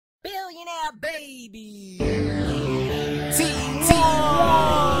Billionaire baby.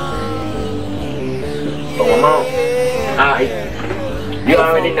 Oh, I'm on. Alright. You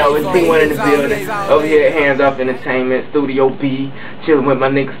already know it's P1 in the building. Over here at Hands Off Entertainment, Studio B, chilling with my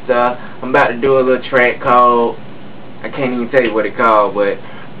nigga Star. I'm about to do a little track called, I can't even tell you what it called, but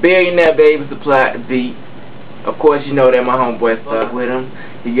Billionaire Baby supplied the beat. Of course, you know that my homeboy Star with him.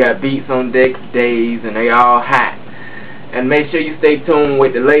 He got beats on deck for days, and they all hot. And make sure you stay tuned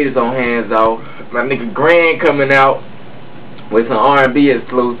with the ladies on Hands Off. My nigga Grand coming out with some R&B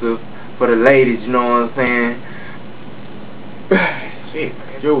exclusive for the ladies, you know what I'm saying? Shit,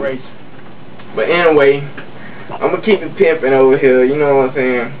 Jules. But anyway, I'ma keep it pimping over here, you know what I'm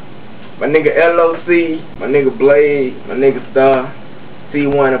saying? My nigga LOC, my nigga Blade, my nigga Star,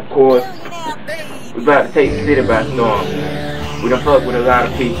 C1 of course. We about to take the city by storm. We done fuck with a lot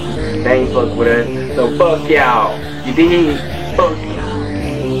of people. They ain't fuck with us. So fuck y'all. You dig? Fuck